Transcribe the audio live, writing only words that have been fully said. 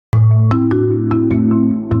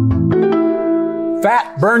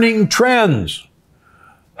Fat-burning trends.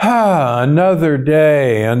 Another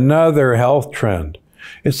day, another health trend.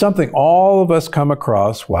 It's something all of us come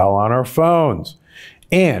across while on our phones.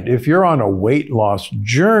 And if you're on a weight loss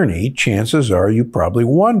journey, chances are you probably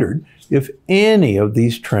wondered if any of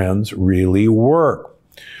these trends really work.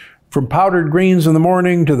 From powdered greens in the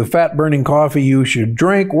morning to the fat-burning coffee you should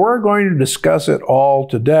drink, we're going to discuss it all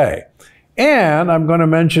today. And I'm going to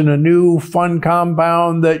mention a new fun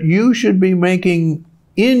compound that you should be making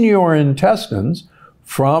in your intestines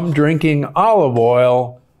from drinking olive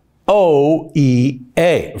oil,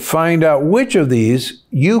 OEA. Find out which of these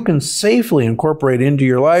you can safely incorporate into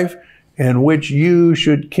your life and which you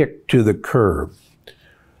should kick to the curb.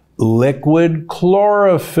 Liquid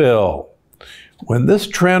chlorophyll. When this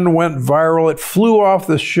trend went viral, it flew off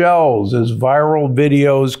the shelves as viral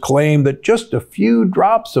videos claimed that just a few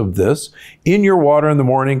drops of this in your water in the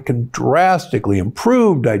morning can drastically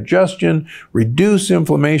improve digestion, reduce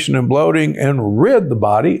inflammation and bloating, and rid the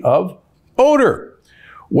body of odor.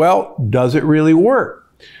 Well, does it really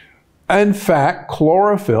work? In fact,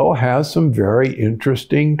 chlorophyll has some very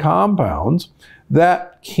interesting compounds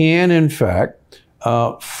that can, in fact,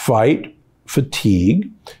 fight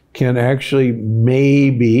fatigue, can actually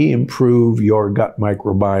maybe improve your gut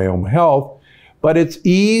microbiome health, but it's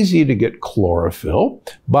easy to get chlorophyll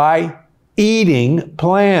by eating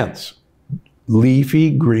plants.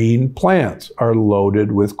 Leafy green plants are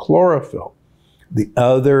loaded with chlorophyll. The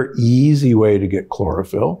other easy way to get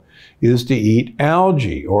chlorophyll is to eat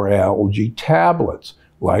algae or algae tablets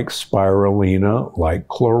like spirulina, like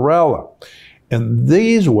chlorella. And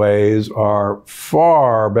these ways are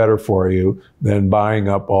far better for you than buying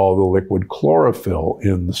up all the liquid chlorophyll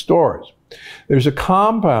in the stores. There's a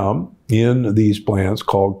compound in these plants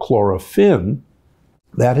called chlorophyll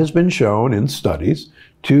that has been shown in studies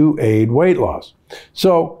to aid weight loss.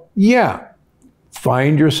 So yeah,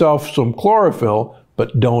 find yourself some chlorophyll,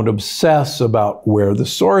 but don't obsess about where the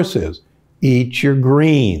source is. Eat your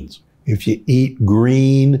greens. If you eat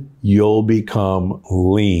green, you'll become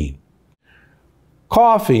lean.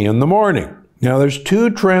 Coffee in the morning. Now, there's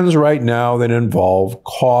two trends right now that involve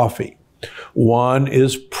coffee. One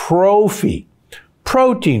is protein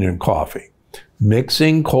in coffee.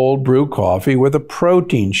 Mixing cold brew coffee with a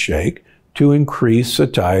protein shake to increase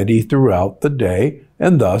satiety throughout the day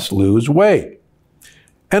and thus lose weight.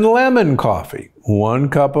 And lemon coffee. 1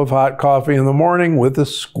 cup of hot coffee in the morning with a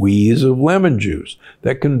squeeze of lemon juice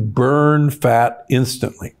that can burn fat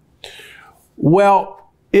instantly. Well,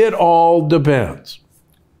 it all depends.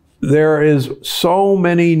 There is so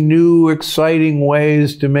many new exciting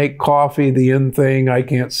ways to make coffee the in thing I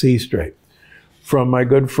can't see straight. From my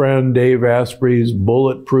good friend Dave Asprey's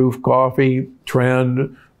bulletproof coffee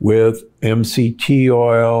trend with MCT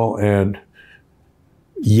oil and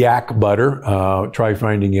yak butter, try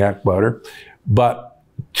finding yak butter, but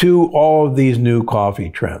to all of these new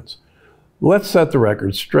coffee trends. Let's set the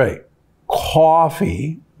record straight.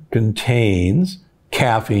 Coffee contains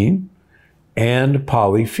caffeine and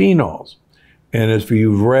polyphenols. And if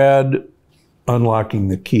you've read Unlocking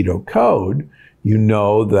the Keto Code, you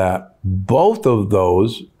know that both of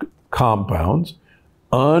those compounds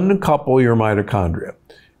uncouple your mitochondria.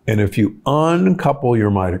 And if you uncouple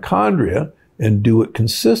your mitochondria and do it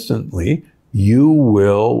consistently, you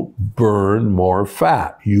will burn more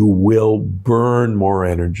fat, you will burn more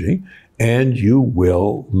energy, and you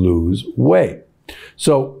will lose weight.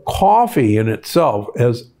 So coffee in itself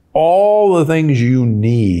has all the things you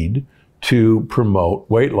need to promote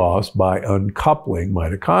weight loss by uncoupling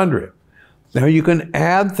mitochondria. Now you can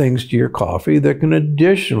add things to your coffee that can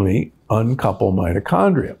additionally uncouple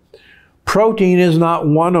mitochondria. Protein is not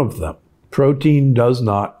one of them. Protein does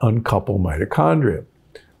not uncouple mitochondria.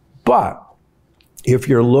 But if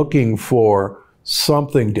you're looking for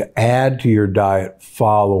something to add to your diet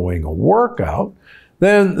following a workout,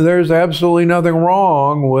 then there's absolutely nothing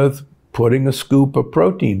wrong with putting a scoop of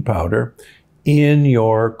protein powder in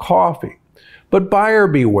your coffee. But buyer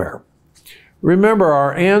beware. Remember,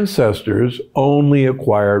 our ancestors only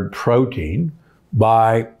acquired protein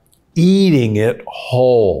by eating it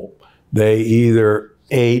whole. They either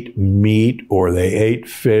ate meat, or they ate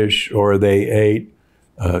fish, or they ate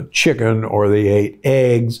chicken, or they ate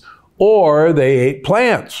eggs, or they ate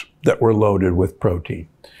plants that were loaded with protein.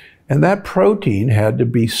 And that protein had to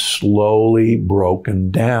be slowly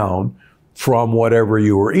broken down from whatever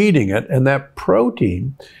you were eating it, and that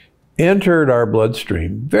protein entered our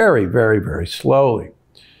bloodstream very, very, very slowly.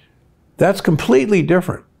 That's completely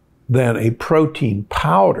different than a protein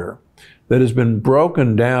powder that has been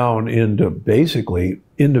broken down into basically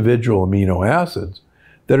individual amino acids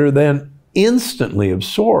that are then instantly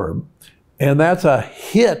absorbed And that's a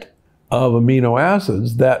hit of amino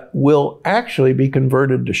acids that will actually be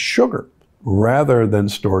converted to sugar rather than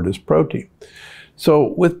stored as protein.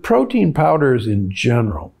 So with protein powders in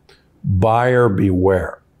general, buyer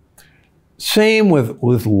beware. Same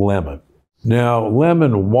with lemon. Now,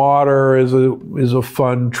 lemon water is a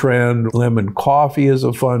fun trend. Lemon coffee is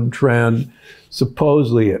a fun trend.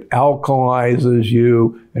 Supposedly it alkalizes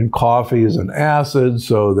you, and coffee is an acid,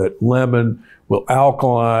 so that lemon will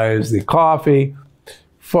alkalize the coffee.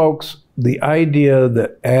 Folks, the idea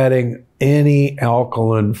that adding any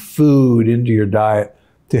alkaline food into your diet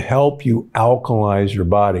to help you alkalize your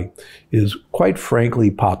body is, quite frankly,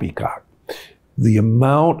 poppycock. The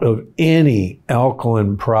amount of any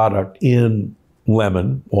alkaline product in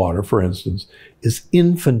lemon water, for instance, is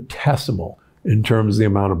infinitesimal in terms of the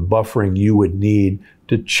amount of buffering you would need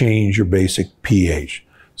to change your basic pH.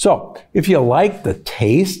 So if you like the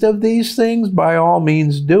taste of these things, by all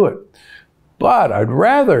means do it. But I'd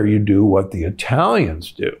rather you do what the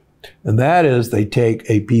Italians do, and that is they take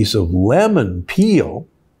a piece of lemon peel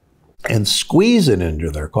and squeeze it into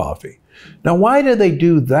their coffee. Now, why do they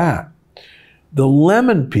do that? The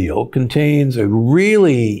lemon peel contains a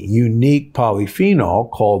really unique polyphenol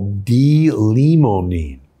called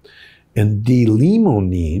D-limonene. And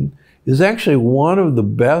D-limonene is actually one of the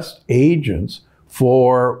best agents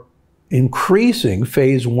for increasing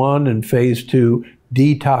phase 1 and phase 2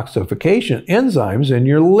 detoxification enzymes in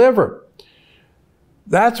your liver.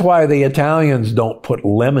 That's why the Italians don't put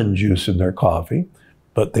lemon juice in their coffee,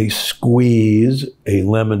 but they squeeze a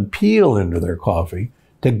lemon peel into their coffee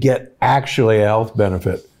to get actually a health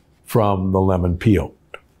benefit from the lemon peel.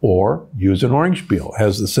 Or use an orange peel,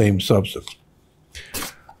 has the same substance.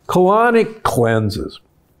 Colonic cleanses.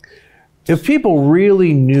 If people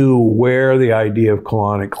really knew where the idea of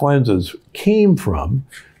colonic cleanses came from,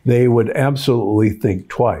 they would absolutely think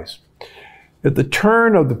twice. At the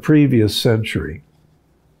turn of the previous century,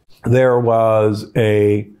 there was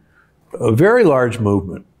a very large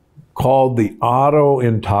movement called the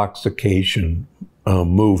auto-intoxication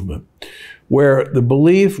movement, where the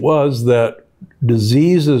belief was that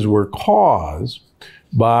diseases were caused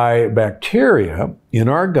by bacteria in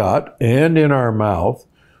our gut and in our mouth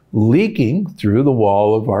leaking through the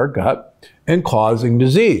wall of our gut and causing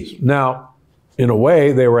disease. Now, in a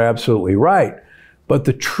way, they were absolutely right, but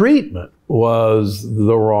the treatment was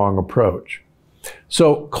the wrong approach.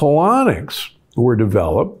 So colonics were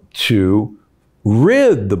developed to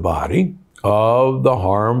rid the body of the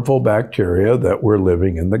harmful bacteria that were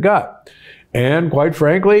living in the gut. And quite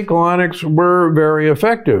frankly, colonics were very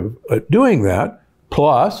effective at doing that.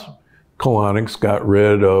 Plus, colonics got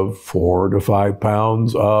rid of 4 to 5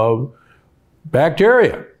 pounds of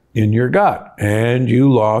bacteria in your gut, and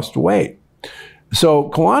you lost weight. So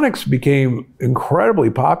colonics became incredibly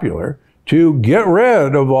popular to get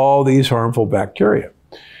rid of all these harmful bacteria.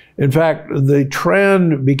 In fact, the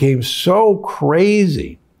trend became so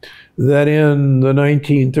crazy that in the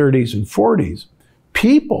 1930s and 40s,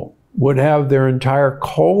 people would have their entire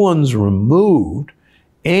colons removed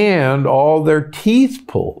and all their teeth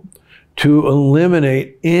pulled to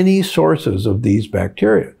eliminate any sources of these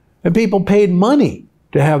bacteria. And people paid money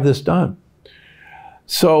to have this done.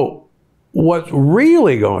 So what's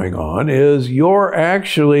really going on is you're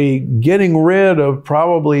actually getting rid of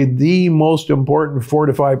probably the most important 4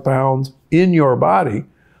 to 5 pounds in your body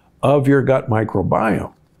of your gut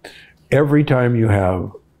microbiome every time you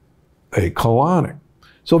have a colonic.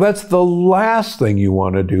 So that's the last thing you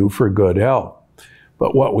want to do for good health.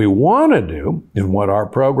 But what we want to do, and what our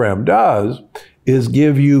program does, is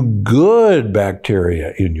give you good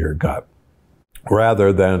bacteria in your gut,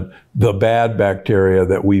 rather than the bad bacteria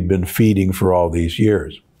that we've been feeding for all these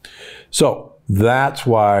years. So that's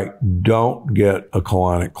why don't get a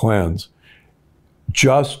colonic cleanse.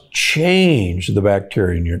 Just change the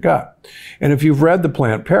bacteria in your gut. And if you've read The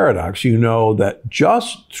Plant Paradox, you know that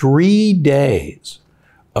just 3 days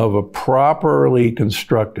of a properly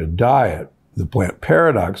constructed diet, the Plant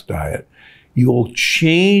Paradox diet, you'll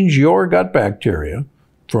change your gut bacteria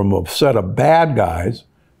from a set of bad guys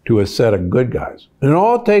to a set of good guys. And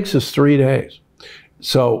all it takes is 3 days.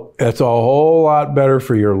 So it's a whole lot better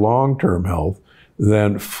for your long-term health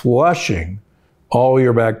than flushing all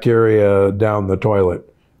your bacteria down the toilet.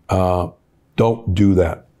 Don't do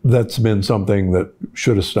that. That's been something that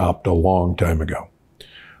should have stopped a long time ago.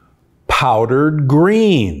 Powdered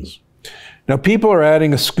greens. Now, people are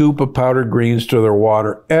adding a scoop of powdered greens to their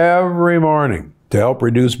water every morning to help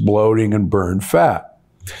reduce bloating and burn fat.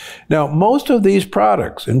 Now, most of these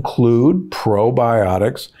products include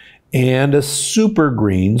probiotics and a super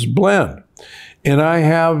greens blend. And I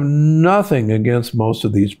have nothing against most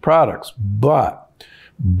of these products, but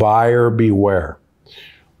buyer beware.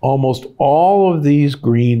 Almost all of these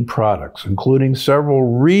green products, including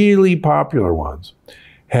several really popular ones,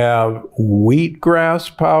 have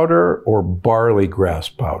wheatgrass powder or barley grass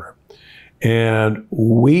powder. And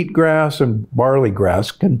wheatgrass and barley grass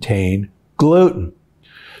contain gluten.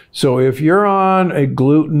 So if you're on a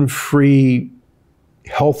gluten-free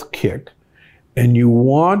health kick and you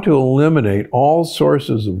want to eliminate all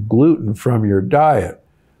sources of gluten from your diet,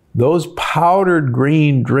 those powdered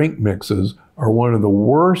green drink mixes are one of the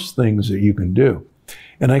worst things that you can do.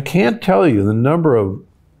 And I can't tell you the number of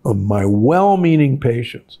my well-meaning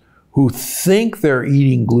patients who think they're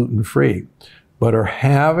eating gluten-free, but are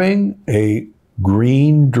having a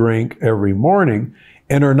green drink every morning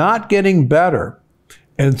and are not getting better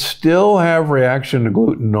and still have reaction to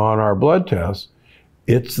gluten on our blood tests.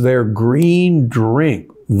 It's their green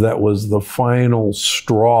drink that was the final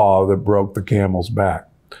straw that broke the camel's back.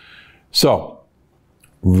 So,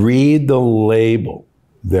 read the label.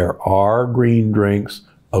 There are green drinks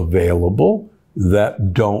available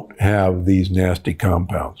that don't have these nasty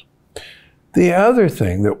compounds. The other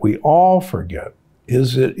thing that we all forget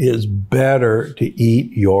is it is better to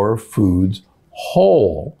eat your foods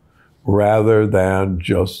whole rather than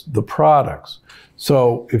just the products.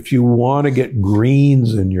 So if you want to get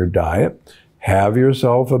greens in your diet, have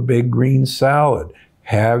yourself a big green salad.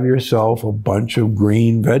 Have yourself a bunch of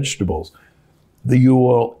green vegetables. You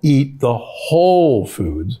will eat the whole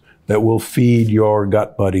foods that will feed your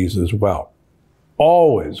gut buddies as well.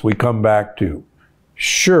 Always we come back to,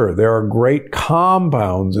 sure, there are great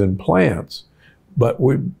compounds in plants, but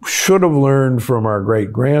we should have learned from our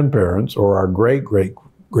great-grandparents or our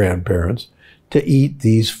great-great-grandparents to eat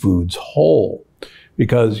these foods whole,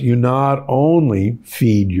 because you not only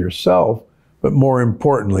feed yourself, but more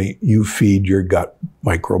importantly, you feed your gut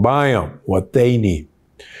microbiome, what they need.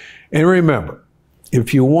 And remember,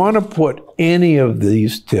 if you want to put any of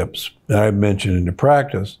these tips that I've mentioned into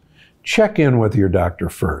practice, check in with your doctor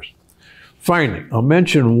first. Finally, I'll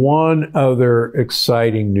mention one other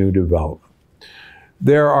exciting new development.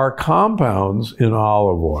 There are compounds in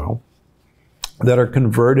olive oil that are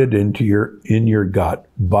converted in your gut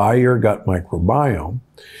by your gut microbiome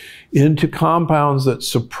into compounds that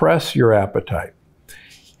suppress your appetite.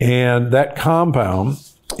 And that compound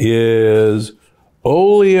is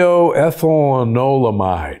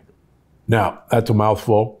oleoethylenolamide. Now, that's a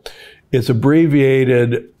mouthful. It's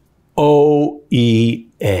abbreviated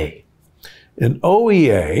OEA. And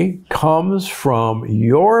OEA comes from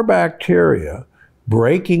your bacteria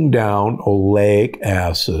breaking down oleic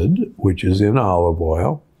acid, which is in olive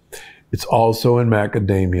oil. It's also in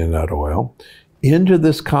macadamia nut oil, into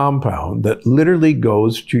this compound that literally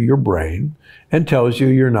goes to your brain and tells you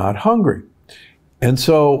you're not hungry. And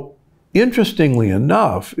so, interestingly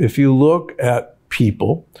enough, if you look at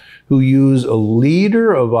people who use a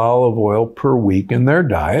liter of olive oil per week in their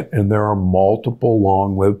diet, and there are multiple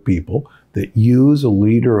long-lived people that use a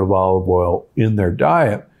liter of olive oil in their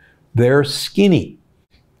diet, they're skinny.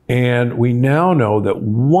 And we now know that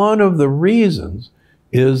one of the reasons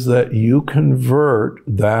is that you convert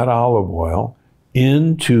that olive oil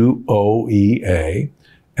into OEA,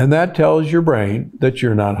 and that tells your brain that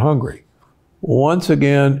you're not hungry. Once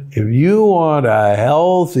again, if you want a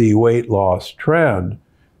healthy weight loss trend,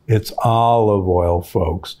 it's olive oil,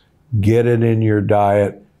 folks. Get it in your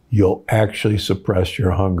diet. You'll actually suppress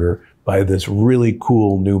your hunger by this really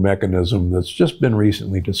cool new mechanism that's just been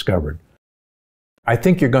recently discovered. I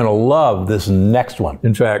think you're going to love this next one.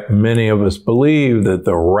 In fact, many of us believe that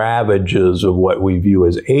the ravages of what we view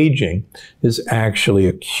as aging is actually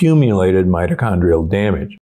accumulated mitochondrial damage.